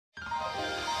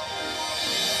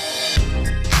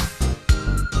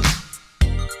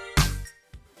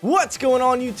What's going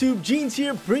on YouTube? Jeans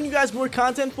here, bringing you guys more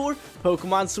content for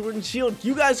Pokemon Sword and Shield.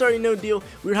 You guys already know the deal.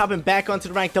 We're hopping back onto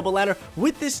the ranked double ladder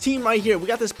with this team right here. We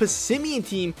got this Passimian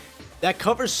team that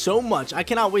covers so much. I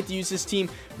cannot wait to use this team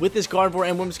with this Gardevoir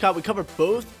and Whimsicott. We cover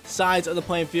both sides of the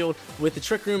playing field with the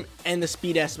Trick Room and the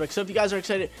speed aspect. So if you guys are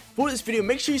excited for this video,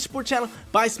 make sure you support the channel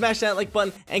by smashing that like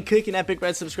button and clicking that big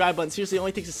red subscribe button. Seriously, it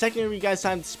only takes a second of you guys'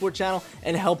 time to support the channel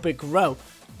and help it grow.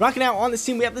 Rocking out on this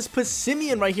team, we have this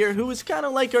Passimian right here, who is kind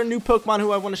of like our new Pokemon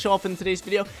who I want to show off in today's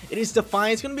video. It is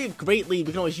Defiant. It's going to be a great lead.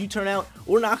 We can always U-turn out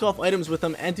or knock off items with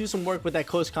him and do some work with that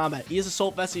close combat. He is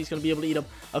Assault Vest, so he's going to be able to eat up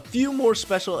a few more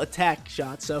special attack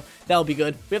shots, so that'll be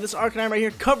good. We have this Arcanine right here,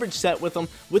 coverage set with him,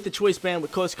 with the Choice Band,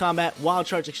 with close combat, Wild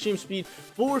Charge, Extreme Speed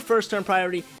for first turn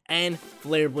priority, and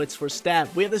Flare Blitz for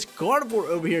stab. We have this Gardevoir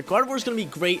over here. Gardevoir is going to be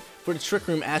great for the Trick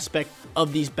Room aspect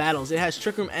of these battles. It has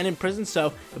Trick Room and Imprison,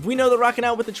 so if we know they're rocking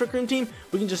out with the Trick Room team,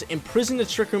 we can just imprison the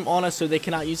Trick Room on us so they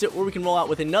cannot use it, or we can roll out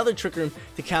with another Trick Room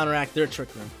to counteract their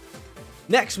Trick Room.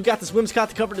 Next, we got this Whimsicott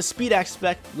to cover the speed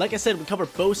aspect. Like I said, we cover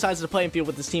both sides of the playing field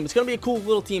with this team. It's going to be a cool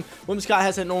little team. Whimsicott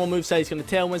has that normal moveset. He's going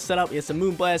to Tailwind set up. He has a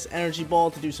Moonblast, Energy Ball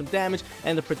to do some damage,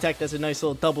 and the Protect as a nice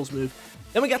little doubles move.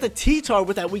 Then we got the T-Tar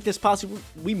with that weakness policy.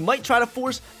 We might try to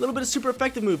force a little bit of super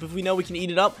effective move if we know we can eat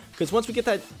it up, because once we get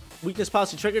that weakness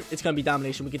policy triggered, it's going to be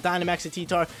domination. We can Dynamax the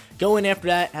T-Tar, go in after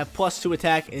that, have +2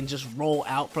 attack, and just roll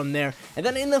out from there. And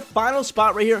then in the final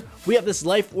spot right here, we have this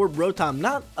Life Orb Rotom.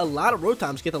 Not a lot of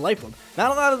Rotoms get the Life Orb.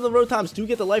 Not a lot of the Rotoms do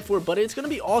get the Life Orb, but it's going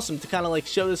to be awesome to kind of like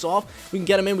show this off. We can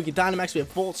get them in, we can Dynamax, we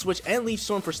have Volt Switch and Leaf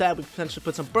Storm for stab. We can potentially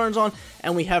put some burns on,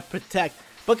 and we have Protect.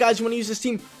 But guys, you want to use this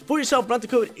team for yourself, Brent, the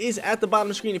code is at the bottom of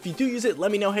the screen. If you do use it,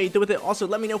 let me know how you do with it. Also,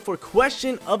 let me know for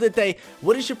question of the day,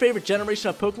 what is your favorite generation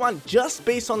of Pokemon, just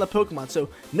based on the Pokemon? So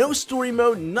no story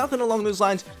mode, nothing along those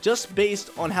lines, just based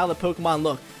on how the Pokemon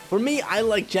look. For me, I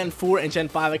like Gen 4 and Gen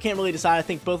 5. I can't really decide. I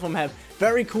think both of them have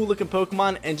very cool looking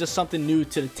Pokemon and just something new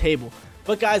to the table.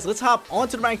 But guys, let's hop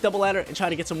onto the ranked double ladder and try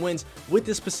to get some wins with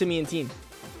this Passimian team.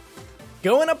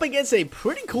 Going up against a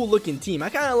pretty cool looking team. I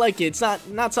kind of like it. It's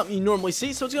not something you normally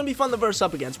see, so it's going to be fun to verse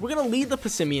up against. We're going to lead the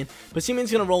Passimian.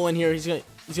 Passimian's going to roll in here. He's going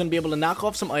to be able to knock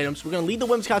off some items. We're going to lead the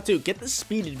Whimsicott too. Get the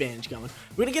speed advantage going.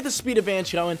 We're going to get the speed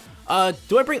advantage going.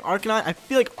 Do I bring Arcanine? I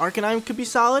feel like Arcanine could be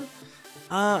solid.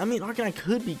 I mean, Arcanine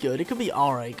could be good. It could be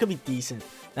alright. It could be decent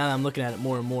now that I'm looking at it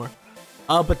more and more.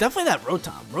 But definitely that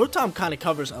Rotom. Rotom kind of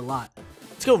covers a lot.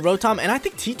 Let's go Rotom, and I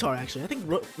think T-Tar actually. I think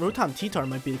Rotom T-Tar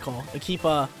might be the call.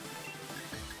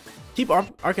 Keep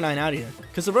Arcanine out of here,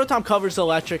 because the Rotom covers the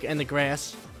electric and the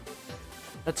grass.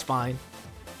 That's fine.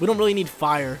 We don't really need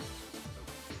fire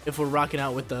if we're rocking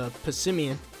out with the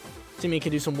Passimian. Passimian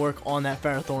can do some work on that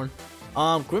Ferrothorn.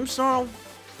 Grimmsnarl.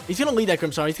 He's going to lead that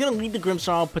Grimmsnarl. He's going to lead the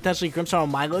Grimmsnarl, potentially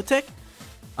Grimmsnarl Milotic.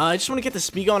 I just want to get the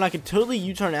speed going. I could totally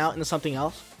U-turn out into something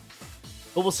else.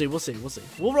 But we'll see.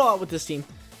 We'll roll out with this team.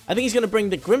 I think he's going to bring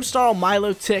the Grimmsnarl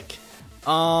Milotic,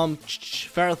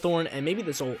 Ferrothorn, and maybe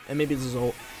this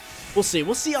ult. We'll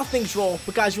see how things roll.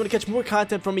 But guys, you want to catch more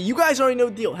content from me, you guys already know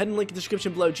the deal. Head in the link in the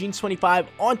description below. Jeans25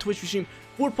 on Twitch. We stream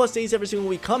 4+ days every single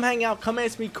week. Come hang out, come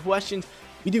ask me questions.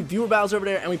 We do viewer battles over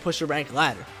there, and we push the rank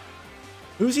ladder.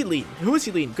 Who's he leading?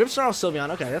 Grimmsnarl or Sylveon?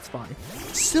 Okay, that's fine.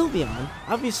 Sylveon.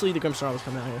 Obviously the Grimmsnarl was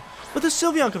coming out here, but the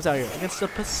Sylveon comes out here against the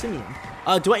Passimian.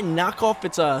 Do I knock off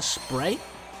its spray?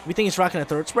 We think it's rocking a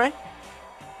third spray?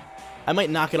 I might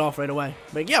knock it off right away.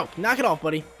 But yo, knock it off,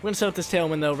 buddy. We're gonna set up this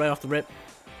Tailwind though right off the rip.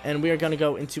 And we are going to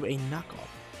go into a knockoff.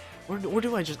 Or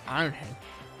do I just Iron Head?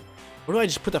 Or do I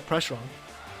just put the pressure on?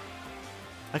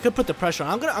 I could put the pressure on.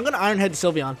 I'm gonna Iron Head the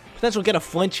Sylveon. Potentially get a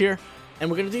flinch here.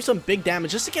 And we're going to do some big damage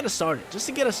just to get us started.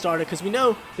 Because we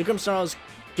know the Grimmsnarl is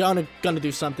gonna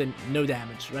do something. No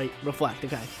damage, right? Reflect,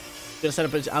 okay.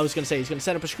 I was going to say he's going to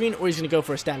set up a screen, or he's going to go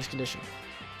for a status condition.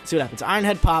 Let's see what happens. Iron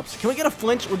Head pops. Can we get a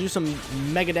flinch or do some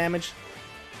mega damage?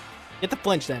 Get the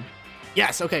flinch then.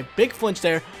 Yes, okay. Big flinch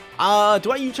there.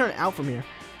 Do I U-turn out from here?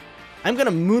 I'm going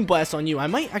to Moonblast on you. I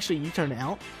might actually U-turn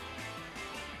out.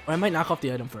 Or I might knock off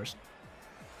the item first.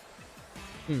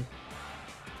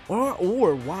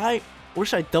 Or why? Or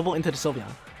should I double into the Sylveon?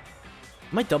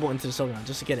 I might double into the Sylveon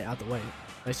just to get it out the way.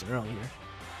 Nice and early here.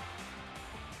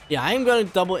 Yeah, I am going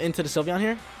to double into the Sylveon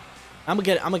here. I'm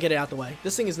going to get it out the way.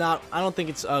 This thing is not... I don't think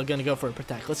it's going to go for a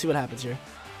Protect. Let's see what happens here.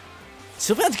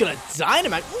 Sylveon's gonna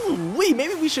Dynamax. Ooh, wait,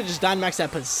 maybe we should just Dynamax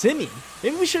that Passimian.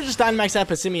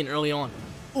 Early on.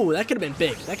 Ooh, that could have been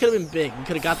big. We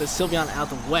could have got this Sylveon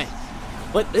out the way.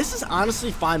 But this is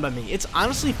honestly fine by me. It's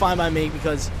honestly fine by me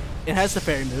because it has the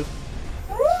fairy move.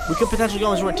 We could potentially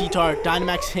go into our T-Tar,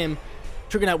 Dynamax him,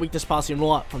 trigger that weakness policy, and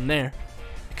roll out from there.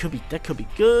 That could be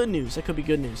good news.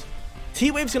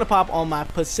 T-Wave's gonna pop on my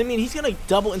Passimian. He's gonna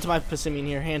double into my Passimian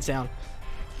here, hands down.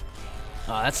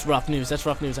 Oh, that's rough news. That's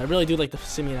rough news. I really do like the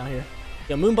Passimian out here.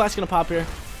 Yeah, Moonblast's gonna pop here.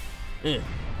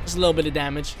 Just a little bit of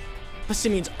damage.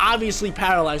 Passimian's obviously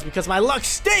paralyzed because my luck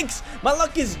stinks. My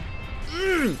luck is...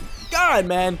 God,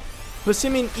 man.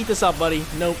 Passimian, eat this up, buddy.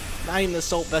 Nope. Not even the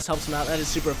Assault Vest helps him out. That is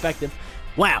super effective.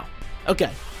 Wow.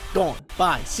 Okay. Gone.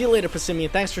 Bye. See you later,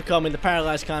 Passimian. Thanks for coming. The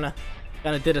paralyzed kind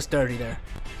of did us dirty there.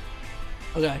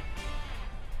 Okay.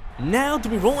 Now, do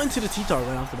we roll into the T-Tar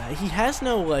right off the bat? He has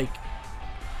no, like...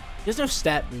 He has no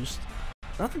stat boost.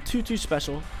 Nothing too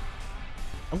special.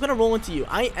 I'm going to roll into you.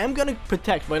 I am going to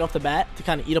protect right off the bat to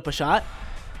kind of eat up a shot.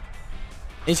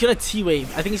 And he's going to T-Wave.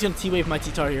 I think he's going to T-Wave my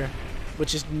T-Tar here,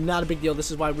 which is not a big deal.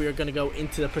 This is why we are going to go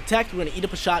into the protect. We're going to eat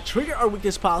up a shot, trigger our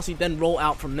weakness policy, then roll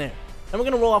out from there. Then we're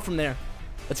going to roll out from there.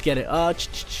 Let's get it.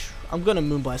 I'm going to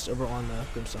Moonblast over on the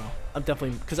Grimmsnarl. I'm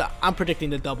definitely, because I'm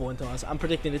predicting the double into us. I'm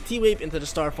predicting the T-Wave into the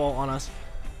Starfall on us.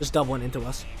 Just doubling into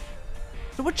us.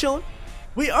 So we're chilling.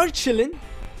 We are chilling.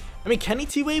 I mean, can he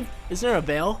T-Wave? Is there a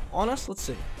veil on us? Let's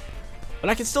see.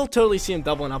 But I can still totally see him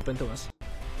doubling up into us.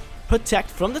 Protect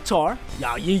from the Tar.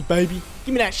 Yeah, baby.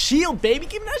 Give me that shield, baby.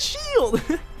 Give me that shield.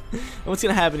 And what's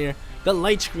going to happen here? The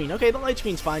light screen. Okay, the light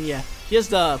screen's fine, yeah. He has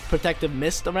the protective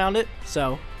mist around it,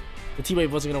 so the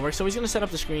T-Wave wasn't going to work. So he's going to set up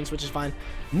the screens, which is fine.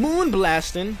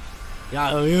 Moonblasting.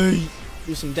 Yeah,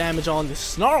 do some damage on the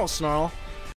Snarl.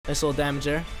 Nice little damage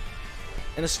there.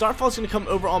 And the Starfall is going to come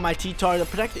over on my T-Tar. The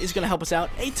Protect is going to help us out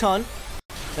a ton.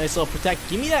 Nice little Protect.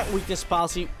 Give me that weakness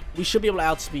policy. We should be able to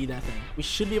outspeed that thing. We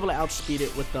should be able to outspeed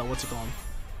it with the, what's it called?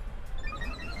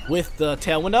 With the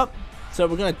Tailwind up. So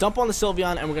we're going to dump on the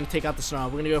Sylveon and we're going to take out the Snarl.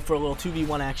 We're going to go for a little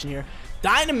 2v1 action here.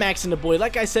 Dynamax in the boy.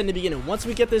 Like I said in the beginning, once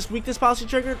we get this weakness policy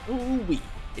triggered,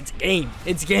 it's game.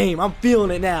 It's game. I'm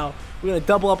feeling it now. We're going to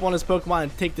double up on this Pokemon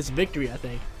and take this victory, I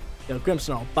think. Yo,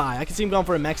 Grimmsnarl, bye. I can see him going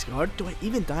for a Max Guard. Do I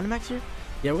even Dynamax here?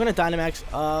 Yeah, we're going to Dynamax.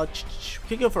 We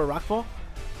could go for a Rockfall.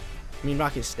 I mean,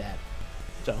 Rock is stat.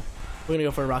 So, we're going to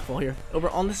go for a Rockfall here. Over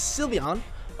on the Sylveon.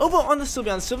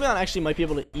 Sylveon actually might be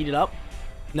able to eat it up.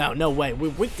 No way.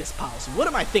 We're weakness policy. What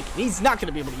am I thinking? He's not going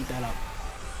to be able to eat that up.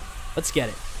 Let's get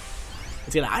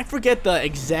it. I forget the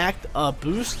exact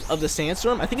boost of the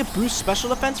Sandstorm. I think it boosts special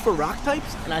defense for rock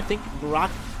types, and I think rock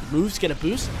moves get a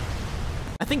boost.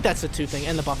 I think that's the two thing,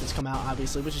 and the buff has come out,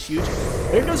 obviously, which is huge.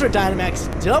 There goes our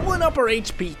Dynamax, doubling up our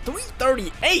HP,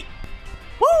 338.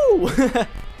 Woo!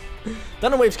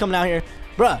 Thunder Wave's coming out here.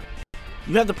 Bruh,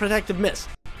 you have the Protective Mist.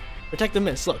 Protective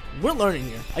Mist. Look, we're learning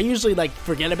here. I usually, like,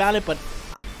 forget about it, but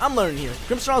I'm learning here.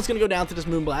 Grimmsnarl is going to go down to this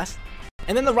Moonblast,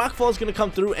 and then the Rockfall is going to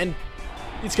come through, and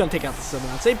it's going to take out the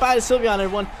Sylveon. Say bye to Sylveon,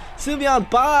 everyone. Sylveon,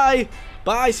 bye.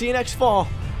 Bye. See you next fall.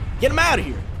 Get him out of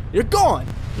here. You're gone.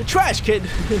 You're trash, kid.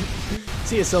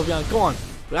 See you, Sylveon. Go on.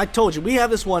 I told you, we have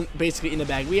this one basically in the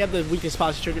bag. We have the weakness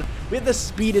policy trigger. We have the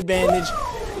speed advantage.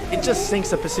 It just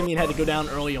stinks that Passimian had to go down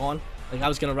early on. Like, I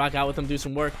was going to rock out with him, do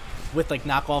some work with, like,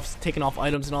 knockoffs, taking off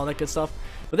items and all that good stuff.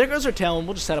 But there goes our tail, and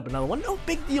we'll just set up another one. No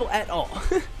big deal at all.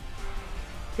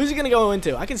 Who's he going to go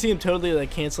into? I can see him totally,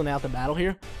 like, canceling out the battle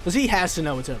here. Because he has to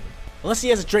know it's over. Unless he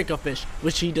has a Draco Fish,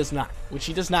 which he does not. Which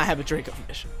he does not have a Draco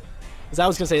Fish. Because I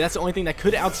was going to say, that's the only thing that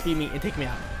could outspeed me and take me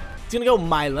out. He's going to go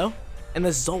Milo and the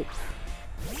Zolt.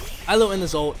 Milo and the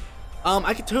Zolt.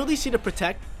 I could totally see the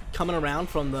Protect coming around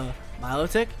from the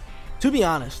Milotic. To be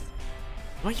honest.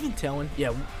 Do I even Tailwind?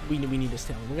 Yeah, we need this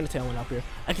Tailwind. We're going to Tailwind up here.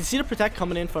 I can see the Protect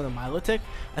coming in from the Milotic.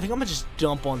 I think I'm going to just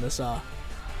jump on this,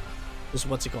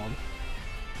 what's it called?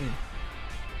 I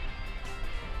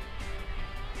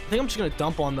think I'm just going to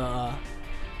dump on the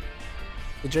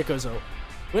Draco Zolt.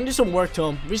 We're going to do some work to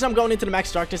him. The reason I'm going into the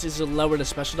Max Darkness is to lower the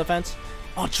special defense.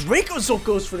 Oh, Draco Zolt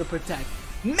goes for the Protect.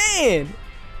 Man!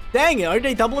 Dang it. Are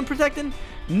they doubling protecting?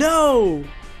 No!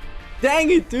 Dang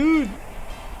it, dude.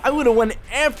 I would have went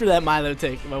after that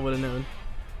Milotic if I would have known.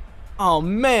 Oh,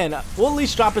 man. We'll at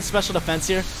least drop its special defense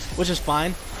here, which is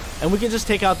fine. And we can just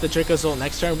take out the Draco Zolt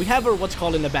next turn. We have her, what's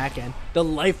called in the back end, the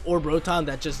Life Orb Rotom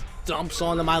that just dumps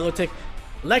on the Milotic.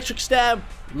 Electric Stab,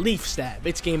 Leaf Stab.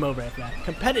 It's game over after that.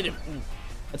 Competitive.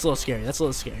 That's a little scary. That's a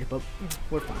little scary, but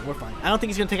we're fine. We're fine. I don't think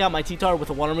he's going to take out my T-Tar with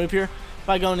a water move here.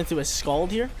 Probably going into a Scald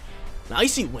here. An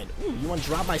Icy Wind. Ooh, you want to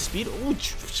drop my speed? Ooh,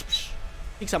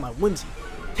 takes out my Whimsy.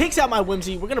 Takes out my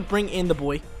Whimsy. We're going to bring in the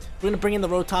boy. We're going to bring in the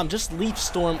Rotom. Just Leaf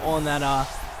Storm on that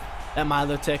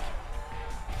Milotic.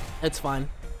 That's fine.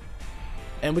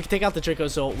 And we can take out the Draco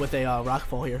Zolt with a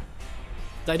Rockfall here.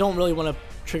 I don't really want to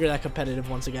trigger that competitive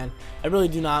once again. I really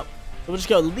do not. So we'll just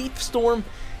go Leaf Storm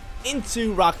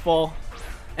into Rockfall.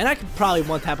 And I could probably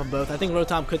one-tap them both. I think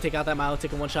Rotom could take out that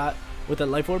Milotic in one shot with a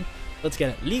Life Orb. Let's get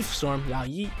it. Leaf Storm. Yeah,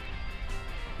 yeet.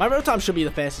 My Rotom should be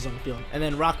the fastest on the field. And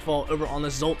then Rockfall over on the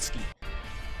Zoltski.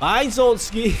 Bye,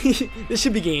 Zoltski. This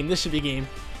should be game. This should be game.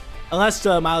 Unless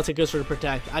Milotic goes for the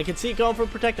Protect. I could see it going for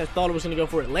Protect. I thought it was going to go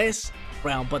for it last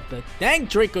round. But the dang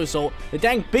Dracozolt, the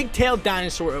dang big-tailed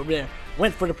dinosaur over there,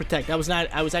 went for the Protect. I was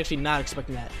actually not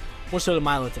expecting that. More so the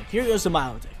Milotic. Here goes the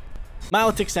Milotic.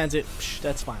 Milotic sends it. Psh,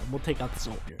 that's fine. We'll take out the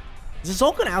Zolt here. Is the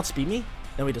Zolt going to outspeed me?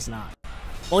 No, he does not.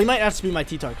 Well, he might outspeed my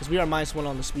T-Tar because we are -1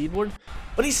 on the speed board.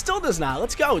 But he still does not.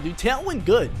 Let's go, dude. Tailwind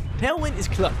good. Tailwind is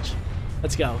clutch.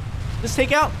 Let's go. Let's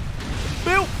take out.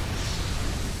 Boop.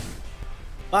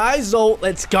 Bye, Zolt.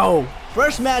 Let's go.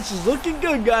 First match is looking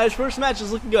good, guys. First match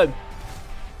is looking good.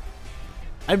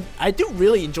 I do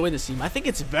really enjoy this team. I think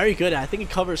it's very good. I think it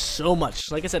covers so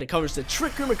much. Like I said, it covers the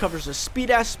Trick Room, it covers the speed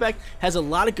aspect, has a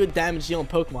lot of good damage dealing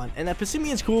Pokemon. And that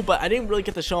Passimian's cool, but I didn't really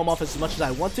get to show him off as much as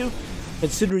I want to,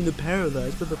 considering the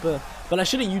paralyze. But I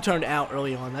should have U-turned out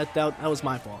early on. That was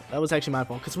my fault. That was actually my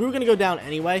fault, because we were going to go down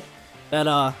anyway.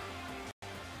 That,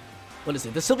 what is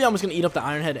it? The Sylveon was going to eat up the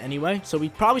Iron Head anyway, so we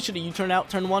probably should have U-turned out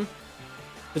turn 1,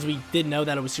 because we did know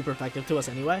that it was super effective to us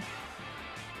anyway.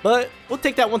 But we'll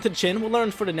take that one to the chin. We'll learn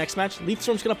for the next match. Leaf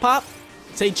Storm's going to pop.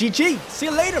 Say GG. See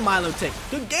you later, Milotic.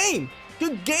 Good game.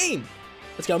 Good game.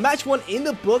 Let's go. Match 1 in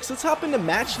the books. Let's hop into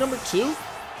match number 2.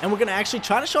 And we're going to actually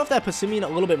try to show off that Passimian a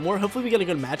little bit more. Hopefully we get a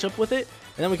good matchup with it.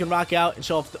 And then we can rock out and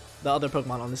show off the other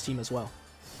Pokemon on this team as well.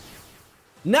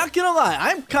 Not going to lie.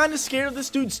 I'm kind of scared of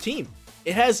this dude's team.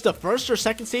 It has the first or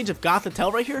second stage of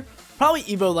Gothitelle right here. Probably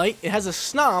Evolite. It has a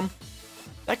Snom.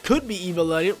 That could be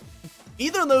Evolite.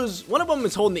 Either of those, one of them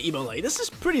is holding the Evolite. This is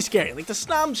pretty scary. Like, the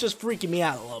Snom's just freaking me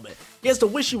out a little bit. He has the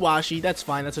Wishy-Washy. That's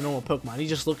fine. That's a normal Pokemon. He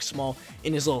just looks small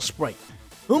in his little sprite.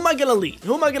 Who am I going to lead?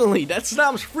 Who am I going to lead? That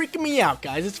Snom's freaking me out,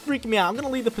 guys. It's freaking me out. I'm going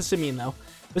to lead the Passimian, though.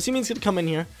 Passimian's going to come in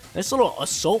here. This little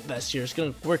Assault Vest here is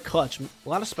going to work clutch. A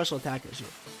lot of special attackers here.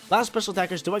 A lot of special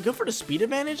attackers. Do I go for the speed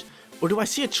advantage? Or do I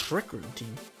see a Trick Room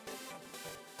team?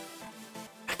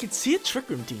 I can see a Trick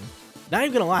Room team. Not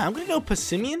even going to lie. I'm going to go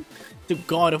Passimian to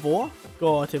Gardevoir.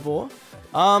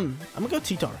 I'm gonna go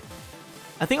T-Tar.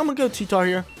 I think I'm gonna go T-Tar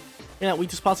here. Yeah,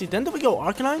 weakness policy. Then do we go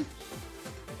Arcanine?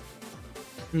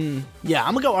 Yeah,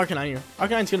 I'm gonna go Arcanine here.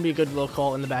 Arcanine's gonna be a good little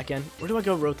call in the back end. Where do I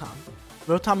go Rotom?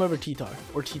 Rotom over T-Tar.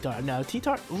 Or T-Tar. No,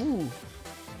 T-Tar. Ooh.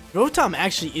 Rotom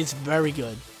actually is very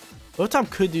good. Rotom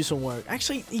could do some work.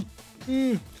 Actually,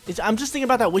 I'm just thinking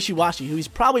about that Wishy-Washy, who he's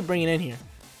probably bringing in here.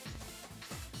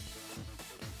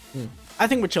 I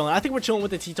think we're chilling. I think we're chilling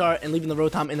with the T-Tar and leaving the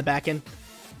Rotom in the back end.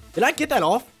 Did I get that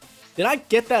off? Did I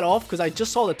get that off? Because I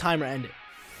just saw the timer end it.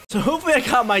 So hopefully I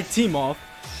got my team off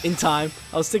in time.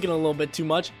 I was thinking a little bit too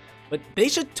much. But they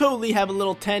should totally have a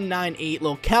little 10, 9, 8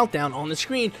 little countdown on the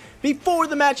screen before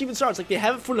the match even starts. Like, they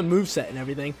have it for the moveset and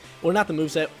everything. Or not the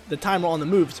moveset, the timer on the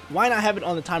moves. Why not have it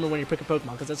on the timer when you're picking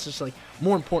Pokemon? Because that's just, like,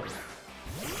 more important.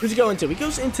 Who's he go into? He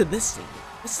goes into this thing.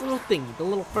 This little thing, the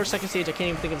little first, second stage, I can't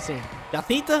even think of the name.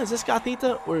 Gothita? Is this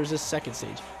Gothita? Or is this second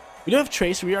stage? We do have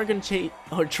Trace. We are going to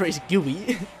Trace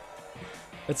Gooey.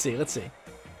 Let's see. Okay,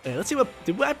 let's see what...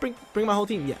 Did I bring my whole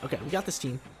team? Yeah, okay. We got this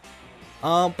team.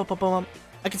 I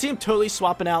can see him totally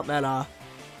swapping out that, I'm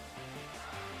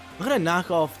going to knock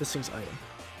off this thing's item.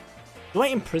 Do I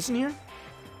imprison here?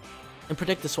 And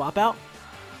predict the swap out?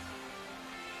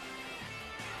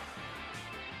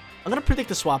 I'm going to predict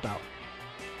the swap out.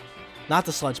 Not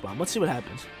the Sludge Bomb. Let's see what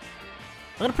happens.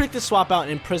 I'm going to predict the swap out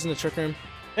and imprison the Trick Room.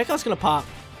 Ekko's going to pop.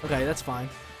 Okay, that's fine.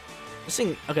 This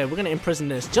thing... Okay, we're going to imprison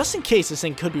this. Just in case this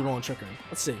thing could be rolling Trick Room.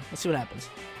 Let's see. Let's see what happens.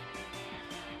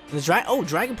 And the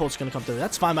Dragon Pulse is going to come through.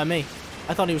 That's fine by me.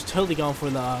 I thought he was totally going for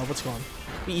the... what's going on?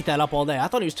 We eat that up all day. I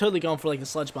thought he was totally going for, like, the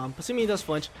Sludge Bomb. Passimian does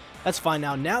flinch. That's fine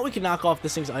now. Now we can knock off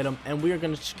this thing's item, and we are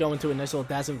going to go into a nice little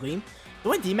Dazzling Gleam.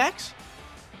 Do I D-Max?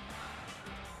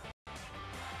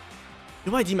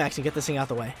 Do I D-Max and get this thing out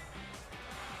the way?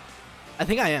 I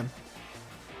think I am.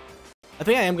 I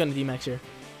think I am going to D-Max here.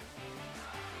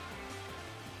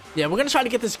 Yeah, we're going to try to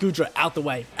get this Goodra out the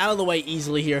way. Out of the way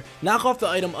easily here. Knock off the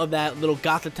item of that little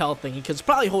Gothitelle thingy, because it's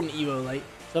probably holding Evolite.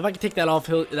 So if I can take that off,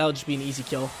 that'll just be an easy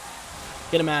kill.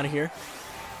 Get him out of here.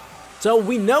 So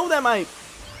we know that my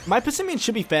Passimian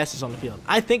should be fastest on the field.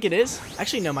 I think it is.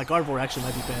 Actually, no, my Gardevoir actually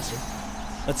might be faster.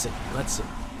 Let's see. Let's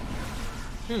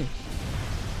see.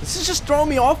 This is just throwing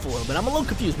me off a little bit. I'm a little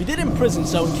confused. We did Imprison,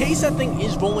 so in case that thing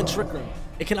is rolling Trick Room,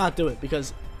 it cannot do it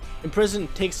because Imprison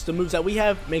takes the moves that we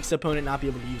have, makes the opponent not be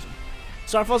able to use them.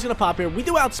 Starfall's going to pop here. We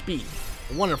do outspeed.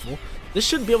 Wonderful. This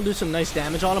should be able to do some nice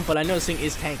damage on him, but I know this thing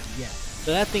is tanky, yeah.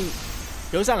 So that thing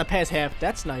goes down to past half.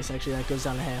 That's nice, actually. That goes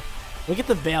down to half. We get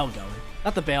the Veil going.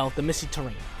 Not the Veil, the Misty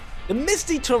Terrain. The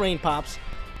Misty Terrain pops.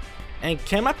 And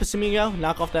can my Passimian go?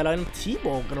 Knock off that item.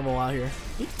 T-Bolt gonna roll out here.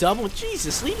 You double.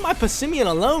 Jesus, leave my Passimian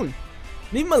alone.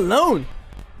 Leave him alone.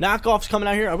 Knockoff's coming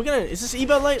out here. Are we gonna... Is this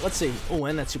Evo Light? Let's see. Oh,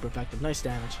 and that's super effective. Nice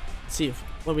damage. Let's see if...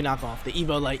 What do we knock off? The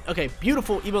Evo Light. Okay,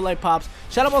 beautiful. Evo Light pops.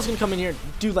 Shadow Ball's gonna come in here.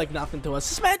 Do, like, nothing to us.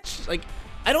 This match, like...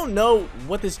 I don't know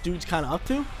what this dude's kind of up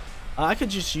to. I could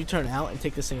just U-turn out and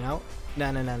take this thing out.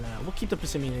 No. We'll keep the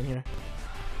Passimian in here.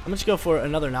 I'm just go for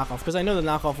another knockoff because I know the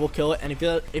knockoff will kill it, and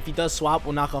if he does swap,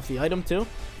 we'll knock off the item too, and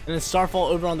then Starfall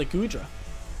over on the Goodra.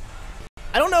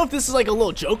 I don't know if this is like a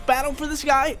little joke battle for this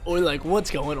guy or like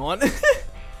what's going on.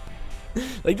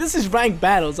 Like this is ranked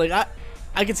battles. Like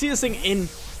I can see this thing in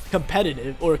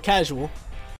competitive or casual,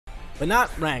 but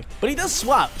not ranked. But he does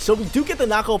swap, so we do get the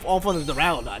knockoff off on the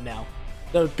Duraludon now.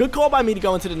 The good call by me to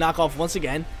go into the knockoff once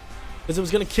again, because it was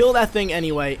gonna kill that thing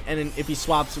anyway, and then if he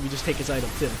swaps, we just take his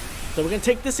item too. So we're going to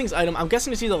take this thing's item. I'm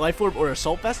guessing it's either Life Orb or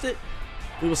Assault Vest it.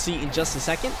 We will see in just a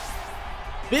second.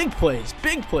 Big plays.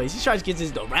 Big plays. He tries to get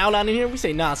his Duraludon in here. We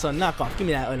say, nah, son, knock off. Give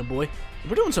me that item, boy.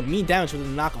 We're doing some mean damage with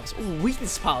the knockoffs. Ooh,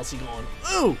 weakness policy going.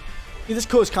 Ooh. This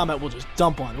close combat will just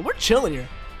dump on it. We're chilling here.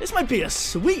 This might be a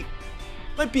sweep.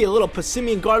 Might be a little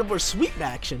Passimian Gardevoir sweep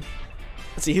action.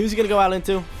 Let's see. Who's he going to go out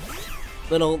into?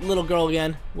 Little girl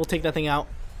again. We'll take that thing out.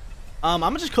 I'm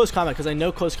going to just close combat because I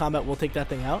know close combat will take that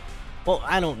thing out. Well,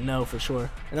 I don't know for sure.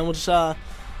 And then we'll just,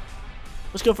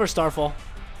 let's go for a Starfall.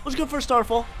 Let's go for a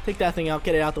Starfall. Take that thing out.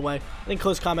 Get it out the way. I think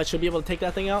close combat should be able to take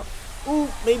that thing out. Ooh,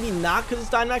 maybe not because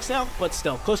it's Dynamax now. But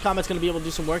still, close combat's going to be able to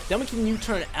do some work. Then we can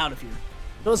U-turn out of here.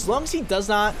 So as long as he does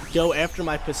not go after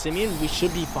my Passimian, we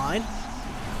should be fine.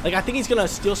 Like, I think he's going to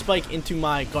Steel Spike into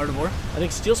my Gardevoir. I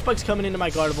think Steel Spike's coming into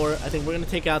my Gardevoir. I think we're going to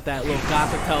take out that little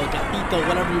Gothitelle, Gapito,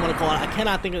 whatever you want to call it. I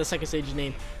cannot think of the second stage's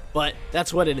name. But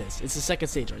that's what it is. It's the second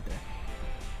stage right there.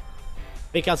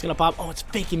 Fake Out's going to pop. Oh, it's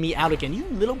faking me out again. You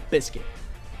little biscuit.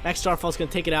 Max Starfall's going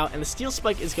to take it out. And the Steel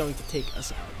Spike is going to take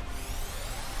us out.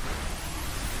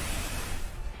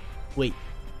 Wait.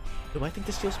 Do I think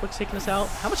the Steel Spike's taking us out?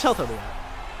 How much health are we at?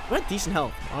 We're at decent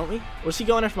health, aren't we? Or is he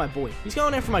going after my boy? He's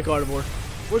going after my Gardevoir.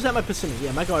 Where's that my Passimian?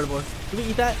 Yeah, my Gardevoir. Do we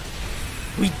eat that?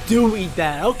 We do eat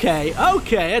that. Okay.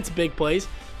 Okay. That's big plays.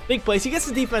 Big plays. He gets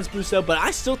the defense boost though, but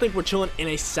I still think we're chilling in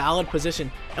a solid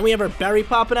position. And we have our berry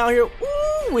popping out here.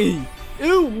 Ooh-wee.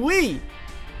 Ooh-wee.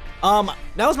 That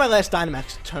was my last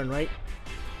Dynamax turn, right?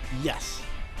 Yes.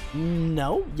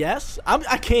 No. Yes.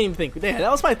 I can't even think. Yeah,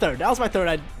 that was my third. That was my third,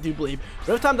 I do believe.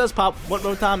 Rotom does pop. What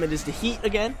Rotom? It is the Heat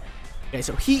again. Okay,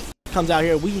 so Heat comes out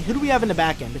here. Who do we have in the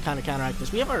back end to kind of counteract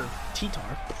this? We have our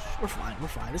T-Tar. We're fine. We're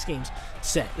fine. This game's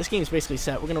set. This game's basically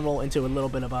set. We're gonna roll into a little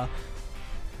bit of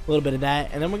that,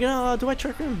 and then we're gonna. Do I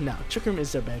Trick Room? No, Trick Room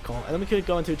is their bad call. And then we could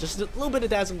go into just a little bit of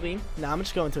Dazzling Gleam. Nah, I'm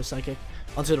just going to a Psychic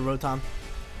onto the Rotom.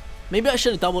 Maybe I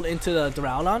should have doubled into the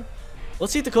Duraludon.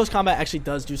 Let's see if the close combat actually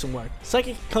does do some work.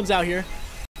 Psychic comes out here.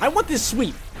 I want this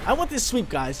sweep. I want this sweep,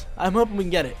 guys. I'm hoping we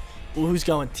can get it. Ooh, who's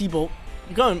going? T-Bolt.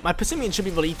 Going. My Passimian should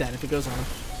be able to eat that if it goes on him.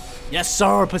 Yes,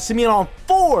 sir. Passimian on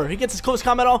 4. He gets his close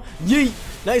combat off. Yeet.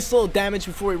 Nice little damage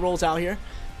before he rolls out here.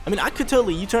 I mean, I could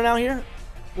totally U-turn out here.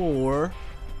 Or...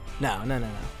 No.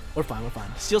 We're fine. We're fine.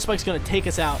 Steel Spike's going to take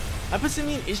us out. My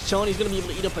Passimian is chilling. He's going to be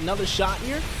able to eat up another shot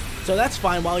here. So that's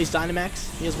fine while he's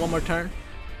Dynamax. He has one more turn.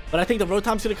 But I think the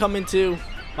Rotom's going to come into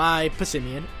my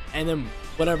Passimian. And then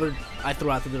whatever I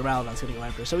throw out to the Duraludon's going to go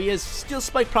after. So he has Steel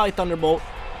Spike, probably Thunderbolt.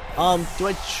 Do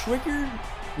I trigger?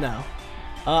 No.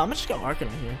 I'm gonna just go Arcanine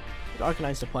here.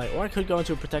 Arcanine's to play, or I could go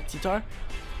into a Protect T-Tar.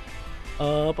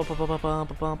 What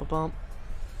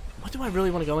do I really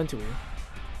want to go into here?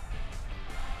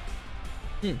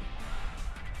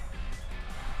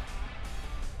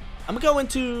 I'm gonna go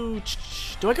into.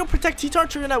 Do I go Protect T-Tar,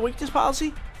 trigger that weakness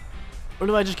policy, or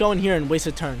do I just go in here and waste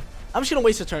a turn? I'm just gonna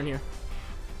waste a turn here.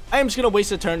 I am just gonna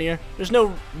waste a turn here. There's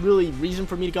no really reason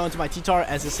for me to go into my T-Tar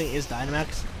as this thing is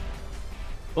Dynamax.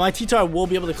 But my T-Tar will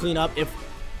be able to clean up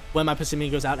when my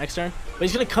Passimian goes out next turn. But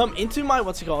he's going to come into my,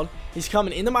 what's it called? He's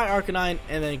coming into my Arcanine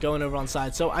and then going over on the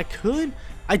side. So I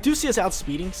do see us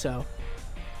outspeeding, so.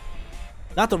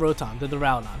 Not the Rotom, the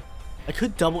Duraludon. I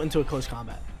could double into a close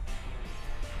combat.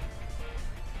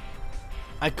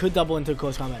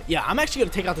 Yeah, I'm actually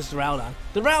going to take out this Duraludon.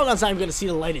 The Duraludon's not even going to see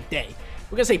the light of day.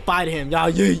 We're going to say bye to him. Yeah,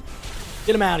 yeet.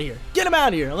 Get him out of here. Get him out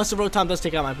of here. Unless the Rotom does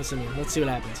take out my Passimian. Let's see what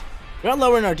happens. We're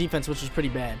lowering our defense, which is pretty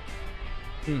bad.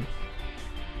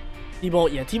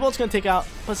 T-Bolt, yeah, T-Bolt's going to take out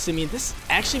Passimian. This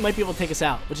actually might be able to take us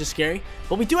out, which is scary.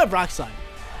 But we do have Rock Slide.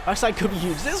 Rock Slide could be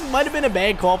huge. This might have been a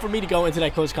bad call for me to go into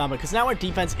that close combat, because now our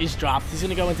defense is dropped. He's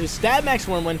going to go into Stab Max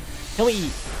Wormwind. Can we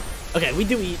eat? Okay, we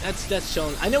do eat. That's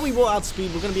shown. I know we will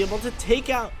outspeed. We're going to be able to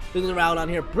take out the Duraludon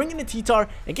here, bring in the T-Tar,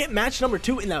 and get match number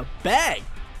 2 in the bag.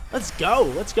 Let's go.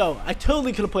 Let's go. I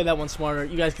totally could have played that one smarter.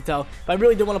 You guys could tell. If I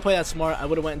really did want to play that smart, I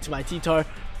would have went into my T-Tar,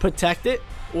 protect it,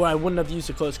 or I wouldn't have used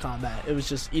a close combat. It was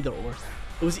just either or.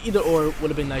 It was either or. Would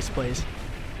have been nice plays.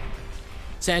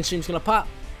 Sandstream's going to pop.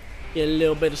 Get a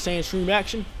little bit of Sandstream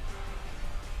action.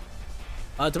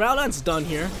 Duraludon's done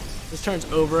here. This turn's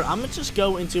over. I'm going to just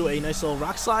go into a nice little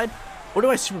rock slide. Or do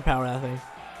I superpower that thing?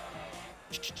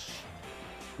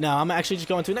 No, I'm actually just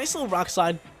going to a nice little rock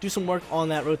slide, do some work on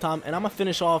that Rotom, and I'm going to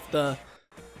finish off the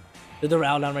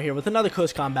Duraludon right here with another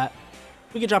close combat.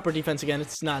 We can drop our defense again.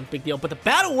 It's not a big deal, but the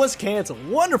battle was canceled.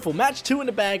 Wonderful. Match 2 in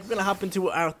the bag. We're going to hop into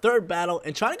our third battle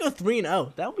and try to go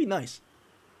 3-0. That would be nice.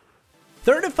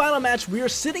 Third and final match, we are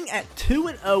sitting at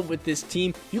 2-0 with this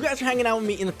team. You guys are hanging out with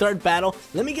me in the third battle.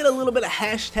 Let me get a little bit of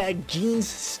hashtag Jeans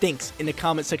Stinks in the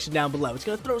comment section down below. It's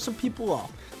going to throw some people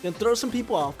off.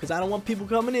 Because I don't want people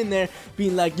coming in there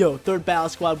being like, yo, third battle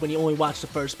squad when you only watch the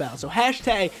first battle. So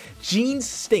hashtag Jeans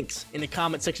Stinks in the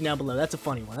comment section down below. That's a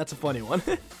funny one.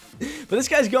 But this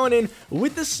guy's going in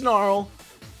with the Snarl,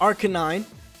 Arcanine,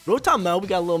 Rotom Mo. We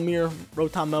got a little mirror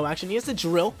Rotom Mo action. He has the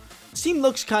Drill. This team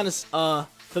looks kind of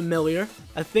familiar.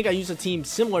 I think I used a team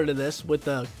similar to this with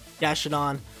the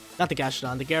Gastrodon, not the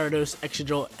Gastrodon, the Gyarados,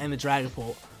 Excadrill, and the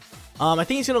Dragapult. I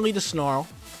think he's going to lead the Snarl.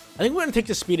 I think we're going to take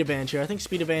the speed advantage here. I think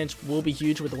speed advantage will be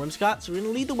huge with the Whimsicott. So we're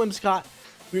going to lead the Whimsicott.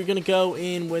 We're going to go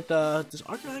in with, does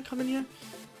Arcanine come in here?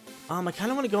 I kind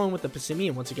of want to go in with the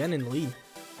Passimian once again in the lead.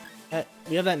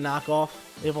 We have that knockoff.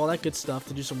 We have all that good stuff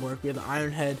to do some work. We have the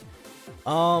Iron Head.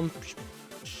 Did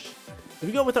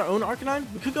we go with our own Arcanine?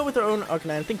 We could go with our own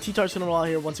Arcanine. I think T-Tar's going to roll out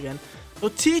here once again. So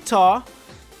T-Tar.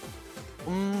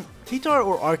 T-Tar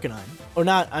or Arcanine? Or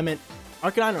not, I meant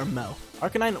Arcanine or Mo.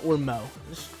 Arcanine or Mo.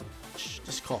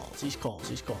 Just calls. These calls.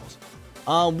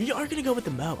 We are going to go with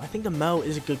the Mo. I think the Mo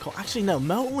is a good call. Actually, no.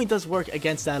 Mo only does work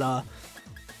against that, Gyarados.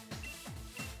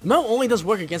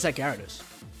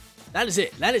 That is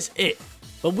it.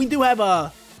 But we do have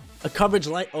a coverage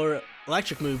light or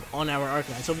electric move on our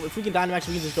Arcanine. So if we can Dynamax,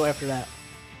 we can just go after that.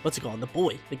 What's it called?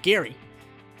 The Gary.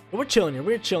 But we're chilling here.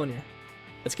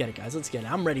 Let's get it, guys. Let's get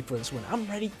it. I'm ready for this win.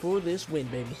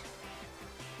 Baby.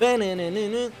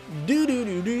 Arcanine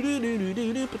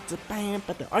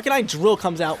Drill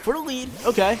comes out for the lead.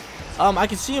 Okay. I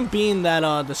can see him being that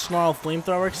the Snarl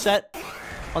Flamethrower set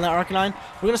on that Arcanine.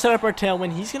 We're gonna set up our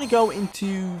Tailwind. He's gonna go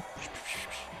into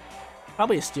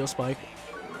probably a Steel Spike.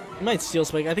 He might Steel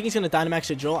Spike. I think he's gonna Dynamax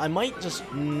a Drill. I might just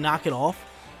knock it off.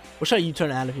 Or should I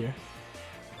U-turn out of here?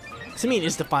 Passimian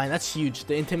is Defiant. That's huge.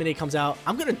 The Intimidate comes out.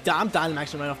 I'm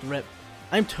Dynamaxing right off the rip.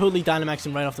 I'm totally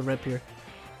Dynamaxing right off the rip here.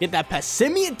 Get that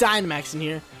Passimian Dynamax in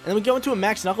here. And then we go into a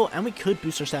Max Knuckle, and we could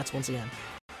boost our stats once again.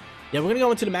 Yeah, we're going to go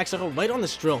into the Max Knuckle right on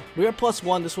this Drill. We are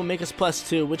 +1. This will make us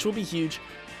 +2, which will be huge.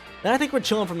 And I think we're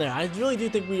chilling from there. I really do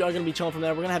think we are going to be chilling from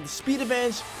there. We're going to have the speed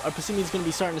advantage. Our Passimian's going to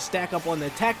be starting to stack up on the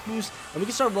attack boost, and we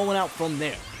can start rolling out from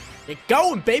there. Get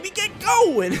going, baby. Get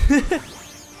going.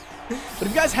 But if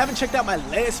you guys haven't checked out my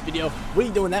last video, what are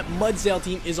you doing? That Mudsdale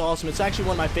team is awesome. It's actually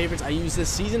one of my favorites I use this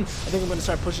season. I think I'm going to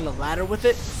start pushing the ladder with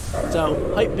it.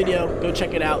 So, hype video. Go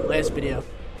check it out. Last video.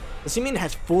 Passimian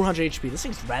has 400 HP. This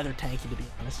thing's rather tanky, to be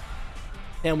honest.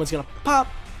 And one's going to pop.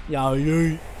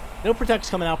 No protect's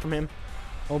coming out from him.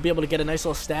 We'll be able to get a nice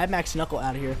little stab Max Knuckle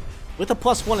out of here with a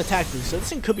 +1 attack boost. So this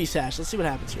thing could be Sash. Let's see what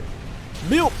happens here.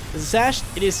 Boop! Is it Sash?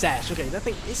 It is Sash. Okay, that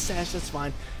thing is Sash. That's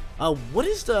fine. What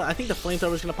is the... I think the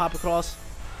Flamethrower is going to pop across.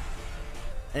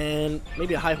 And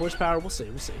maybe a high horsepower. We'll see.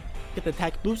 Get the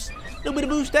attack boost. A little bit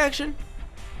of boost action.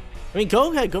 I mean,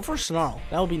 go ahead. Go for a Snarl.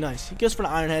 That would be nice. He goes for the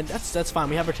Iron Head. That's fine.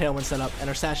 We have our Tailwind set up. And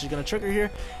our Sash is going to trigger here.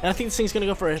 And I think this thing's going to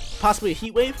go for possibly a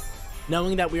Heat Wave.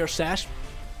 Knowing that we are Sash.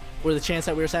 Or the chance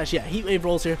that we are Sash. Yeah, Heat Wave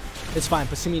rolls here. It's fine.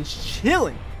 Passimian's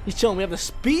chilling. He's chilling. We have the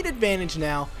speed advantage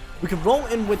now. We can roll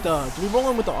in with the... Do we roll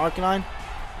in with the Arcanine?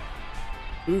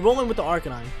 I say we roll in with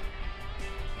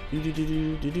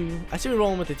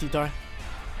the T-Tar.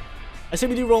 I say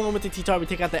we do roll in with the T-Tar. We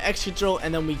take out the Excadrill,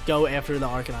 and then we go after the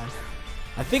Arcanine.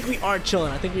 I think we are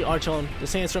chilling. The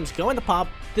Sandstorm's going to pop.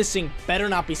 This thing better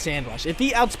not be Sand Rush. If he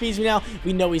outspeeds me now,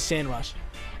 we know he's Sand Rush.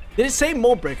 Did it say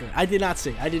Mold Breaker? I did not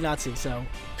see. So,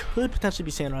 could potentially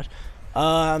be Sand Rush.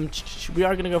 We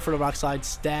are going to go for the Rock Slide.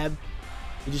 Stab.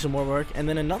 We do some more work. And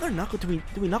then another Knuckle. Do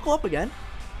we Knuckle up again?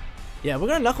 Yeah, we're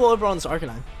going to Knuckle over on this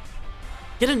Arcanine.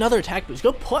 Get another attack boost.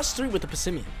 Go +3 with the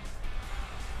Passimian.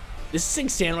 This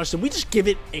thing's Sand Rush, so we just give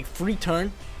it a free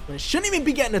turn. When it shouldn't even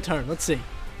be getting a turn. Let's see.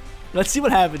 Let's see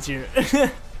what happens here.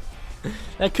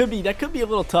 That could be a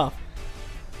little tough.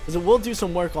 Because it will do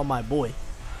some work on my boy.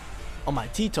 On my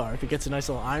T-Tar if it gets a nice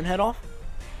little Iron Head off.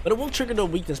 But it will trigger the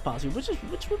weakness policy, which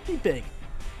would be big.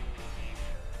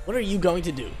 What are you going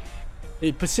to do?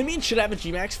 Passimian should have a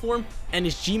G-Max form, and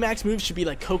his G-Max move should be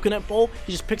like Coconut Bowl.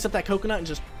 He just picks up that coconut and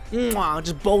just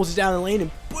bowls it down the lane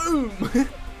and boom.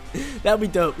 That would be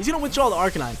dope. He's going to withdraw the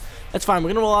Arcanine. That's fine. We're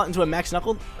going to roll out into a Max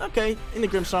Knuckle. Okay, in the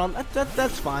Grimmsnarl.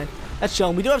 That's fine. That's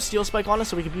chilling. We do have Steel Spike on us,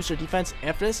 so we can boost our defense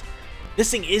after this. This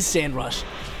thing is Sand Rush.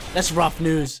 That's rough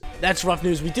news. That's rough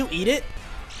news. We do eat it,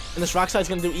 and this Rock Slide is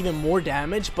going to do even more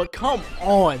damage, but come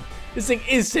on. This thing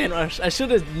is Sand Rush. I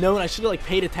should have known. I should have like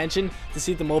paid attention to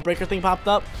see if the Mold Breaker thing popped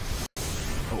up.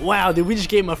 Wow, dude, we just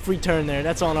gave him a free turn there.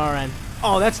 That's on our end.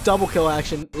 Oh, that's double kill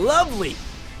action. Lovely.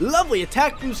 Lovely.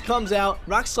 Attack boost comes out.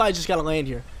 Rock Slide just got to land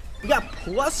here. We got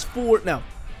 +4. No.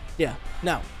 Yeah.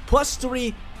 No.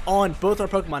 +3 on both our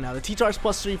Pokemon now. The T-Tar's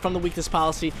 +3 from the weakness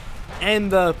policy,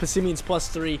 and the Passimian's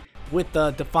 +3 with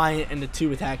the Defiant and the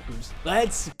 2 attack boost.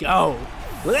 Let's go.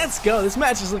 Let's go. This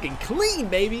match is looking clean,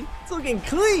 baby. It's looking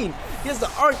clean. He has the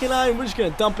Arcanine. We're just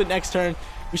going to dump it next turn.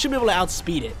 We should be able to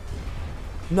outspeed it.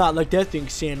 Not like that thing,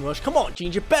 Sand Rush. Come on,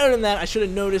 Gene. You're better than that. I should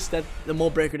have noticed that the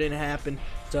Mold Breaker didn't happen.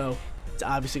 So, it's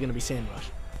obviously going to be Sand Rush.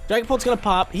 Dragapult's going to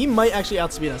pop. He might actually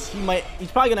outspeed us.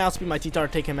 He's probably going to outspeed my T-Tar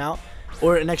to take him out.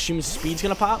 Or an Extreme Speed's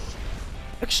going to pop.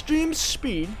 Extreme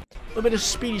Speed. A little bit of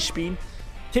speedy speed.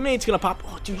 Intimidate's going to pop.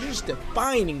 Oh, dude, you're just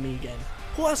defining me again.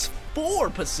 +4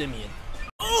 Passimian.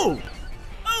 Oh!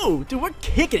 Oh, dude, we're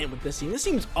kicking it with this team. This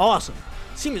team's awesome.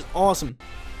 This team is awesome.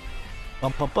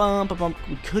 Bum, bum, bum, bum, bum.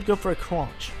 We could go for a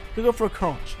crunch. If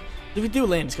we do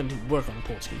land, it's going to work on the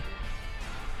Polsky.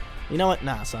 You know what?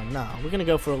 Nah, son. Nah. We're going to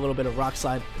go for a little bit of Rock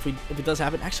Slide if it does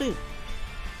happen. Actually,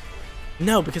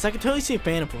 no, because I can totally see a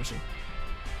Phantom Forcing.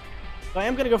 So I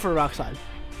am going to go for a Rock Slide.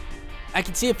 I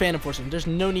can see a Phantom Forcing. There's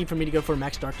no need for me to go for a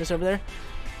Max Darkness over there.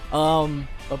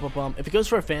 If it goes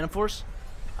for a Phantom Force,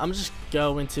 I'm just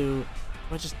going to... Do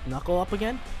I just Knuckle up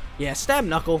again? Yeah, Stab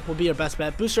Knuckle will be our best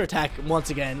bet. Booster attack once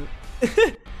again.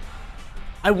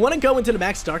 I want to go into the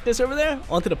Max Darkness over there,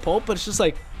 onto the Pulp, but it's just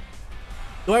like...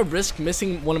 Do I risk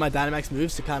missing one of my Dynamax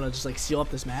moves to kind of just like seal up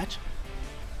this match?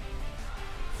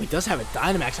 He does have a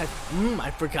Dynamax.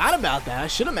 I forgot about that. I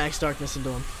should have Max Darkness into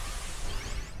him.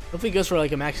 Hopefully he goes for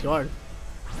like a Max Guard.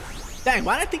 Dang,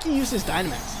 why did I think he used his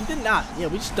Dynamax? He did not. Yeah,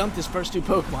 we just dumped his first 2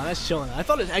 Pokemon. That's chilling. I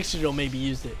thought his Excadrill maybe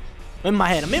used it. I'm in my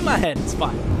head. It's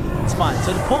fine. It's fine.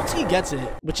 So the Polsky gets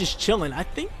it, which is chilling. I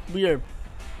think we're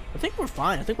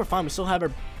fine. We still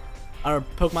have our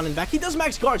Pokemon in back. He does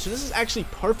Max Guard, so this is actually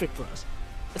perfect for us.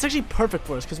 It's actually perfect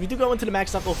for us because we do go into the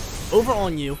Max Knuckle over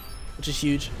on you, which is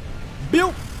huge.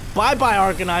 Built. Bye-bye,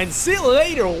 Arcanine. See you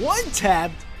later.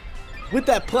 One-tapped with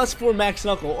that +4 Max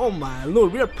Knuckle. Oh, my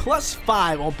lord. We are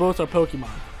 +5 on both our Pokemon.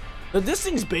 Now, this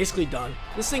thing's basically done.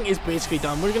 This thing is basically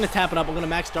done. We're going to tap it up. We're going to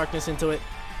Max Darkness into it,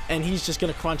 and he's just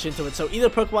going to crunch into it. So either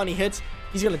Pokemon he hits,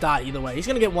 he's going to die either way. He's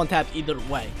going to get one-tapped either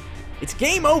way. It's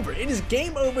game over. It is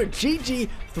game over. GG.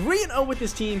 3-0 with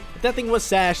this team. If that thing was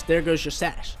Sash, there goes your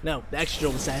Sash. No, the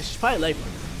Excadrill was Sash. It's probably Life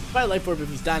Orb. Probably Life Orb if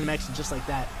he's Dynamaxing just like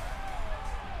that.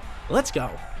 Let's go.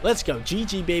 Let's go.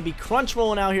 GG, baby. Crunch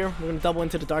rolling out here. We're going to double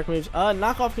into the dark moves.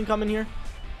 Knockoff can come in here.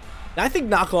 I think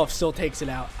Knockoff still takes it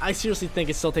out. I seriously think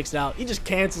it still takes it out. He just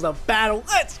cancels a battle.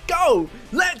 Let's go.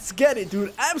 Let's get it,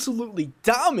 dude. Absolutely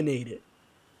dominated.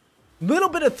 Little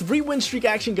bit of 3-win streak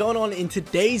action going on in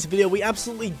today's video. We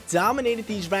absolutely dominated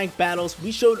these ranked battles.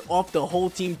 We showed off the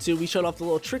whole team too. We showed off the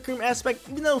little Trick Room aspect.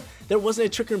 Even though there wasn't a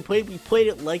Trick Room played, we played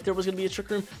it like there was going to be a Trick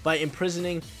Room by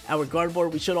imprisoning our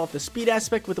Gardevoir. We showed off the speed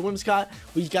aspect with the Whimsicott.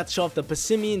 We got to show off the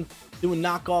Passimian doing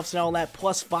knockoffs and all that,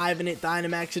 +5 in it,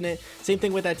 Dynamax in it. Same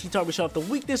thing with that T-Tar. We showed off the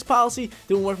weakness policy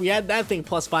doing work. We had that thing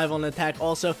 +5 on the attack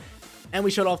also. And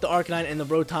we showed off the Arcanine and the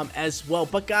Rotom as well.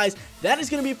 But guys, that is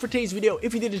going to be it for today's video.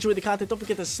 If you did enjoy the content, don't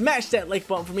forget to smash that like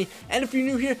button for me. And if you're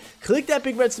new here, click that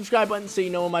big red subscribe button so you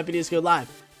know when my videos go live.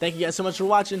 Thank you guys so much for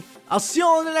watching. I'll see you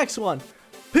all in the next one.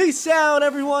 Peace out,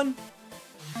 everyone.